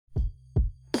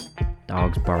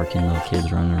Dogs barking, little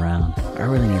kids running around. I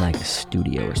really need like a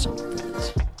studio or something for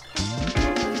this.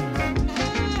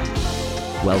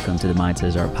 Welcome to the Mindset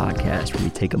is Art podcast, where we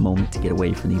take a moment to get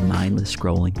away from the mindless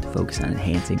scrolling to focus on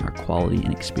enhancing our quality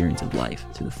and experience of life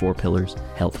through the 4 pillars: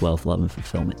 health, wealth, love, and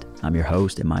fulfillment. I'm your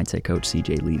host and mindset coach,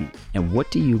 CJ Leedy. And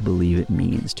what do you believe it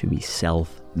means to be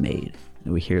self-made?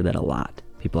 And we hear that a lot.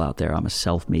 People out there, I'm a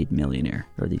self-made millionaire,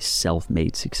 or these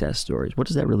self-made success stories. What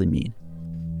does that really mean?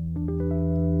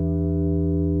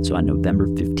 So on November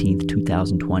 15th,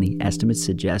 2020, estimates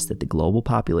suggest that the global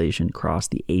population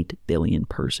crossed the 8 billion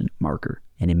person marker.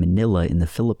 And in Manila, in the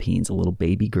Philippines, a little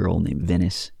baby girl named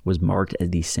Venus was marked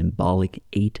as the symbolic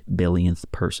 8 billionth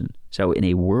person. So in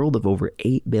a world of over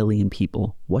 8 billion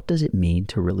people, what does it mean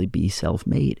to really be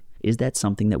self-made? Is that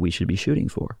something that we should be shooting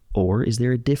for? Or is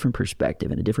there a different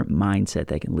perspective and a different mindset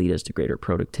that can lead us to greater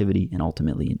productivity and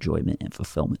ultimately enjoyment and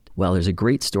fulfillment? Well, there's a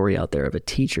great story out there of a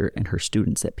teacher and her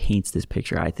students that paints this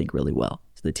picture, I think, really well.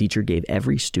 So the teacher gave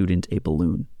every student a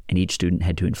balloon, and each student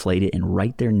had to inflate it and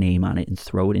write their name on it and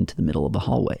throw it into the middle of the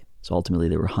hallway. So ultimately,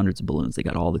 there were hundreds of balloons. They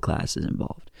got all the classes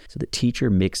involved. So the teacher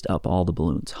mixed up all the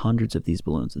balloons, hundreds of these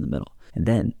balloons in the middle. And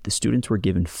then the students were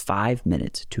given 5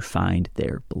 minutes to find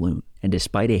their balloon. And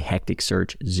despite a hectic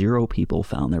search, 0 people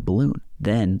found their balloon.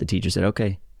 Then the teacher said,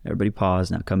 okay, everybody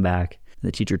pause, now come back. And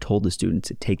the teacher told the students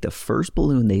to take the first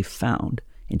balloon they found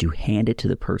and to hand it to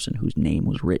the person whose name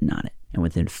was written on it. And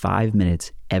within 5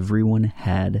 minutes, everyone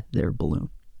had their balloon.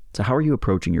 So how are you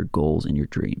approaching your goals and your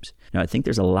dreams? Now, I think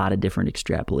there's a lot of different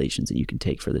extrapolations that you can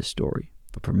take for this story.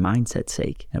 But for mindset's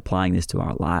sake, and applying this to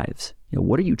our lives,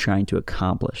 what are you trying to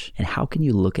accomplish? And how can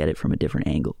you look at it from a different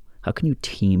angle? How can you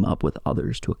team up with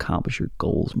others to accomplish your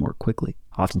goals more quickly?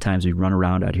 Oftentimes we run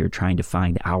around out here trying to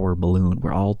find our balloon.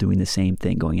 We're all doing the same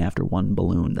thing, going after one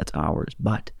balloon that's ours.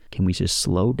 But can we just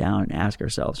slow down and ask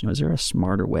ourselves, is there a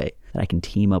smarter way that I can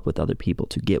team up with other people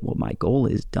to get what my goal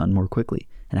is done more quickly?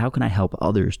 And how can I help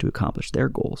others to accomplish their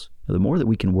goals? The more that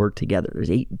we can work together, there's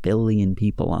 8 billion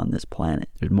people on this planet.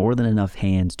 There's more than enough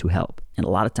hands to help. And a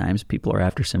lot of times people are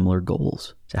after similar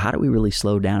goals. So how do we really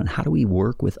slow down? How do we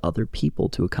work with other people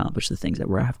to accomplish the things that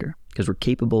we're after? Because we're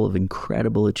capable of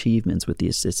incredible achievements with the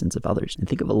assistance of others. And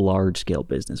think of a large-scale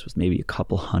business with maybe a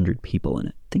couple hundred people in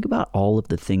it. Think about all of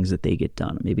the things that they get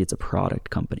done. Maybe it's a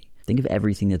product company. Think of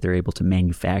everything that they're able to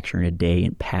manufacture in a day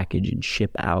and package and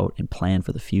ship out and plan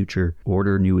for the future,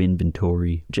 order new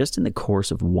inventory. Just in the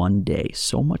course of one day,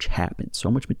 so much happens,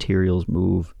 so much materials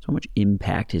move, so much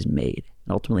impact is made.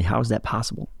 And ultimately, how is that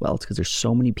possible? Well, it's because there's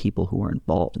so many people who are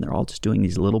involved, and they're all just doing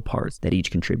these little parts that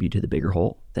each contribute to the bigger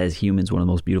whole. As humans, one of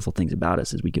the most beautiful things about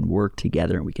us is we can work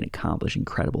together and we can accomplish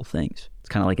incredible things. It's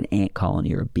kind of like an ant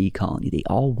colony or a bee colony. They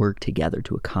all work together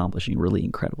to accomplishing really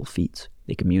incredible feats.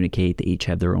 They communicate, they each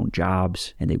have their own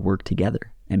jobs, and they work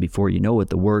together. And before you know it,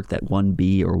 the work that one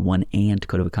bee or one ant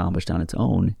could have accomplished on its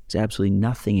own is absolutely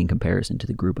nothing in comparison to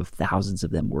the group of thousands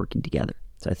of them working together.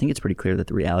 So I think it's pretty clear that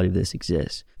the reality of this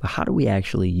exists. But how do we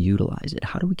actually utilize it?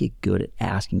 How do we get good at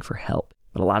asking for help?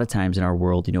 But a lot of times in our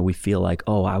world, we feel like,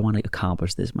 I want to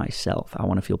accomplish this myself. I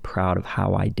want to feel proud of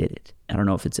how I did it. I don't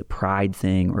know if it's a pride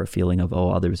thing or a feeling of,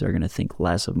 others are going to think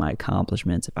less of my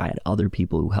accomplishments if I had other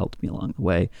people who helped me along the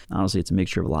way. Honestly, it's a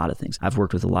mixture of a lot of things. I've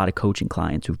worked with a lot of coaching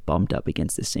clients who've bumped up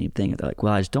against the same thing. They're like,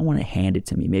 I just don't want it handed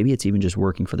to me. Maybe it's even just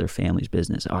working for their family's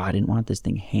business. I didn't want this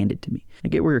thing handed to me. I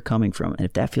get where you're coming from. And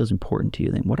if that feels important to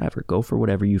you, then whatever. Go for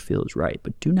whatever you feel is right.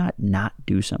 But do not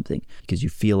do something because you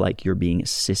feel like you're being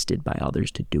assisted by others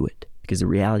to do it. Because the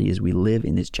reality is we live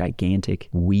in this gigantic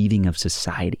weaving of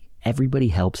society. Everybody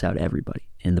helps out everybody.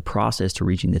 In the process to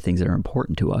reaching the things that are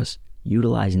important to us,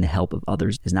 utilizing the help of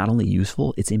others is not only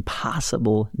useful, it's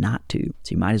impossible not to. So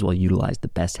you might as well utilize the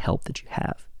best help that you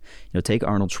have. Take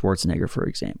Arnold Schwarzenegger, for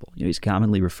example. He's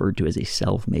commonly referred to as a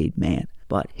self-made man,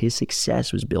 but his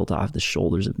success was built off the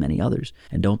shoulders of many others.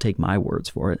 And don't take my words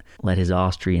for it. Let his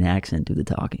Austrian accent do the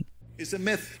talking. It's a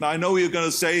myth. Now, I know you're going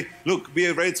to say, look, we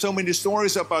have read so many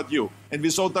stories about you, and we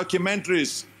saw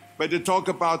documentaries where they talk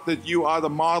about that you are the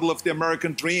model of the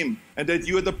American dream and that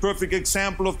you are the perfect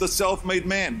example of the self-made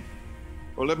man.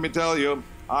 Well, let me tell you,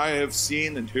 I have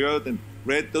seen and heard and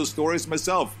read those stories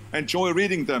myself. I enjoy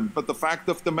reading them, but the fact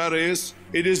of the matter is,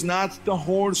 it is not the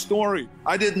whole story.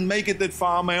 I didn't make it that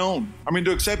far on my own.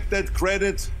 To accept that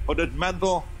credit or that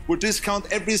medal would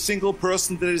discount every single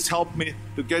person that has helped me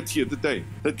to get here today,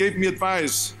 that gave me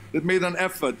advice, that made an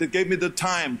effort, that gave me the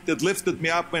time, that lifted me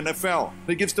up when I fell.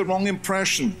 That gives the wrong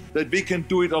impression that we can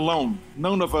do it alone.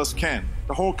 None of us can.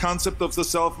 The whole concept of the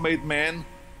self-made man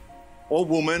or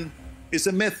woman is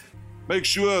a myth. Make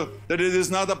sure that it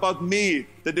is not about me,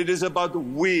 that it is about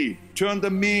we. Turn the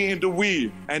me into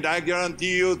we, and I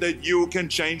guarantee you that you can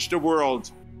change the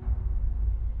world.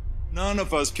 None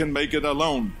of us can make it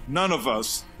alone. None of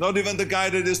us. Not even the guy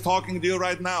that is talking to you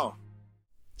right now.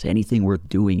 So anything worth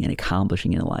doing and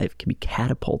accomplishing in life can be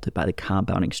catapulted by the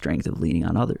compounding strength of leaning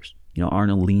on others. You know,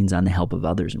 Arnold leans on the help of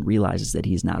others and realizes that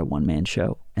he's not a one-man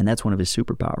show. And that's one of his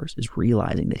superpowers, is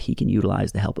realizing that he can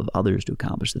utilize the help of others to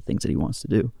accomplish the things that he wants to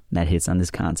do. And that hits on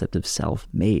this concept of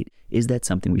self-made. Is that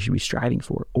something we should be striving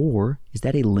for? Or is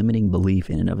that a limiting belief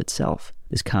in and of itself?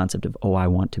 This concept of, I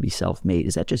want to be self-made,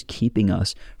 is that just keeping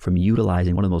us from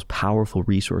utilizing one of the most powerful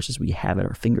resources we have at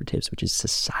our fingertips, which is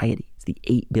society? It's the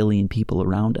 8 billion people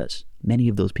around us. Many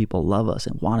of those people love us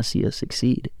and want to see us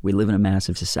succeed. We live in a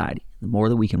massive society. The more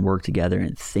that we can work together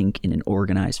and think in an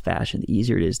organized fashion, the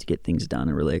easier it is to get things done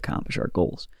and really accomplish our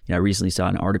goals. You know, I recently saw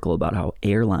an article about how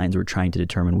airlines were trying to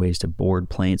determine ways to board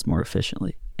planes more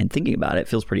efficiently. And thinking about it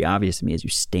feels pretty obvious to me as you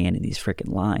stand in these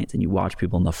freaking lines and you watch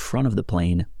people in the front of the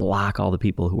plane block all the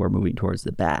people who are moving towards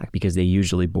the back, because they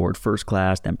usually board first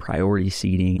class, then priority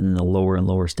seating, and then the lower and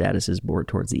lower statuses board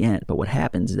towards the end. But what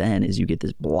happens then is you get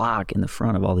this block in the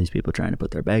front of all these people trying to put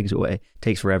their bags away. It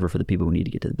takes forever for the people who need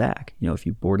to get to the back. You know, if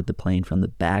you boarded the plane from the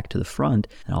back to the front,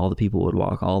 and all the people would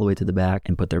walk all the way to the back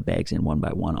and put their bags in one by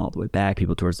one all the way back,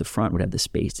 people towards the front would have the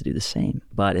space to do the same.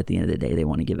 But at the end of the day, they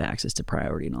want to give access to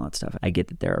priority and all that stuff. I get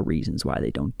that there are reasons why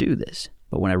they don't do this.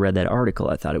 But when I read that article,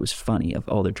 I thought it was funny of,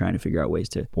 they're trying to figure out ways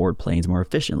to board planes more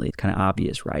efficiently. It's kind of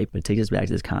obvious, right? But it takes us back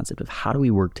to this concept of how do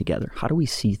we work together? How do we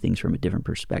see things from a different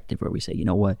perspective where we say, you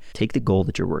know what, take the goal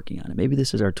that you're working on. And maybe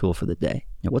this is our tool for the day.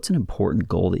 You know, what's an important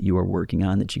goal that you are working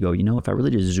on that you go, you know, if I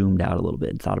really just zoomed out a little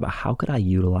bit and thought about how could I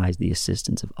utilize the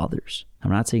assistance of others?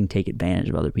 I'm not saying take advantage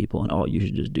of other people and, you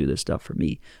should just do this stuff for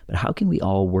me. But how can we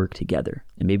all work together?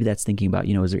 And maybe that's thinking about,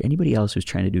 you know, is there anybody else who's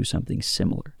trying to do something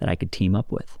similar that I could team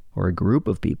up with? Or a group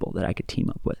of people that I could team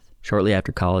up with? Shortly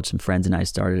after college, some friends and I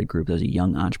started a group that was a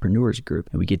young entrepreneurs group.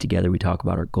 And we get together, we talk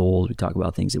about our goals, we talk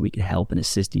about things that we could help and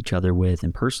assist each other with.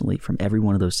 And personally, from every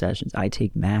one of those sessions, I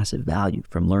take massive value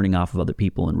from learning off of other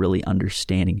people and really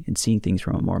understanding and seeing things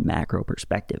from a more macro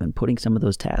perspective and putting some of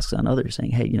those tasks on others,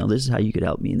 saying, hey, you know, this is how you could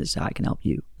help me and this is how I can help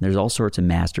you. And there's all sorts of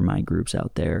mastermind groups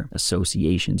out there,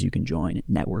 associations you can join,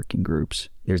 networking groups.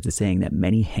 There's the saying that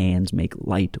many hands make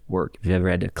light work. If you've ever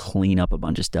had to clean up a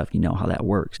bunch of stuff, you know how that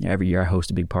works. Every year I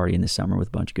host a big party in the summer with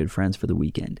a bunch of good friends for the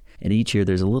weekend. And each year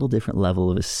there's a little different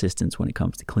level of assistance when it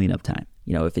comes to cleanup time.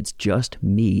 You know, if it's just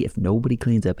me, if nobody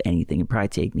cleans up anything, it'd probably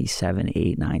take me 7,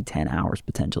 8, 9, 10 hours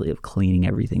potentially of cleaning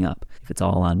everything up if it's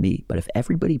all on me. But if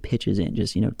everybody pitches in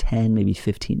just, 10, maybe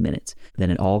 15 minutes,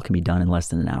 then it all can be done in less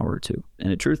than an hour or two.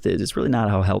 And the truth is, it's really not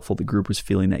how helpful the group was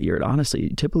feeling that year. It honestly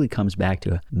typically comes back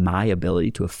to my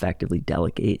ability to effectively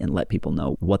delegate and let people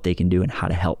know what they can do and how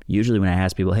to help. Usually when I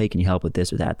ask people, hey, can you help with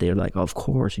this or that? They're like, of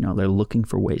course, they're looking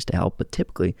for ways to help, but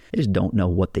typically they just don't know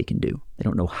what they can do. They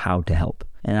don't know how to help.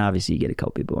 And obviously you get a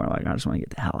couple people who are like, I just want to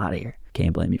get the hell out of here.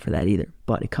 Can't blame me for that either.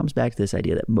 But it comes back to this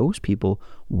idea that most people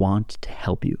want to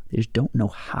help you. They just don't know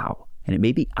how. And it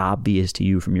may be obvious to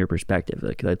you from your perspective.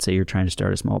 Like, let's say you're trying to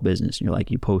start a small business and you're like,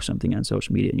 you post something on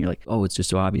social media and you're like, it's just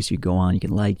so obvious. You go on, you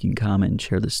can like, you can comment and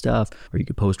share the stuff, or you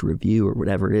could post a review or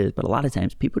whatever it is. But a lot of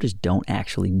times people just don't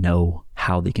actually know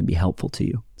how they can be helpful to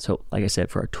you. So like I said,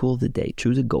 for our tool of the day,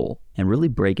 choose a goal and really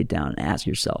break it down and ask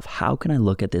yourself, how can I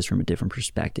look at this from a different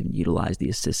perspective and utilize the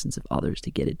assistance of others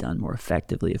to get it done more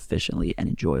effectively, efficiently, and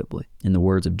enjoyably? In the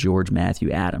words of George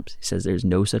Matthew Adams, he says, there's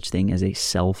no such thing as a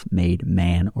self-made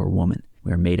man or woman.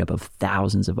 We are made up of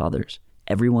thousands of others.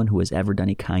 Everyone who has ever done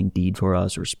a kind deed for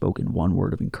us or spoken one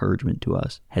word of encouragement to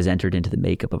us has entered into the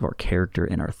makeup of our character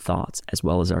and our thoughts, as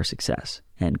well as our success.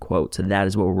 End quote. So that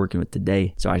is what we're working with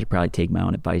today. So I should probably take my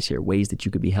own advice here, ways that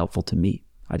you could be helpful to me.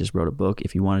 I just wrote a book.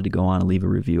 If you wanted to go on and leave a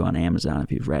review on Amazon,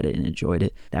 if you've read it and enjoyed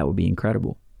it, that would be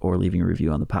incredible. Or leaving a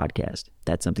review on the podcast.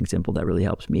 That's something simple that really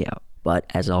helps me out. But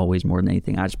as always, more than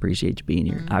anything, I just appreciate you being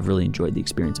here. I've really enjoyed the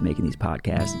experience of making these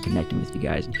podcasts and connecting with you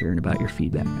guys and hearing about your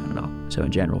feedback on it all. So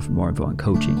in general, for more info on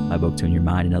coaching, my book, Tune Your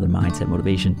Mind and Other Mindset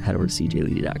Motivation, head over to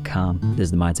cjleedy.com. This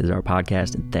is the Mindset is Our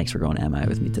podcast, and thanks for going to MI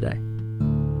with me today.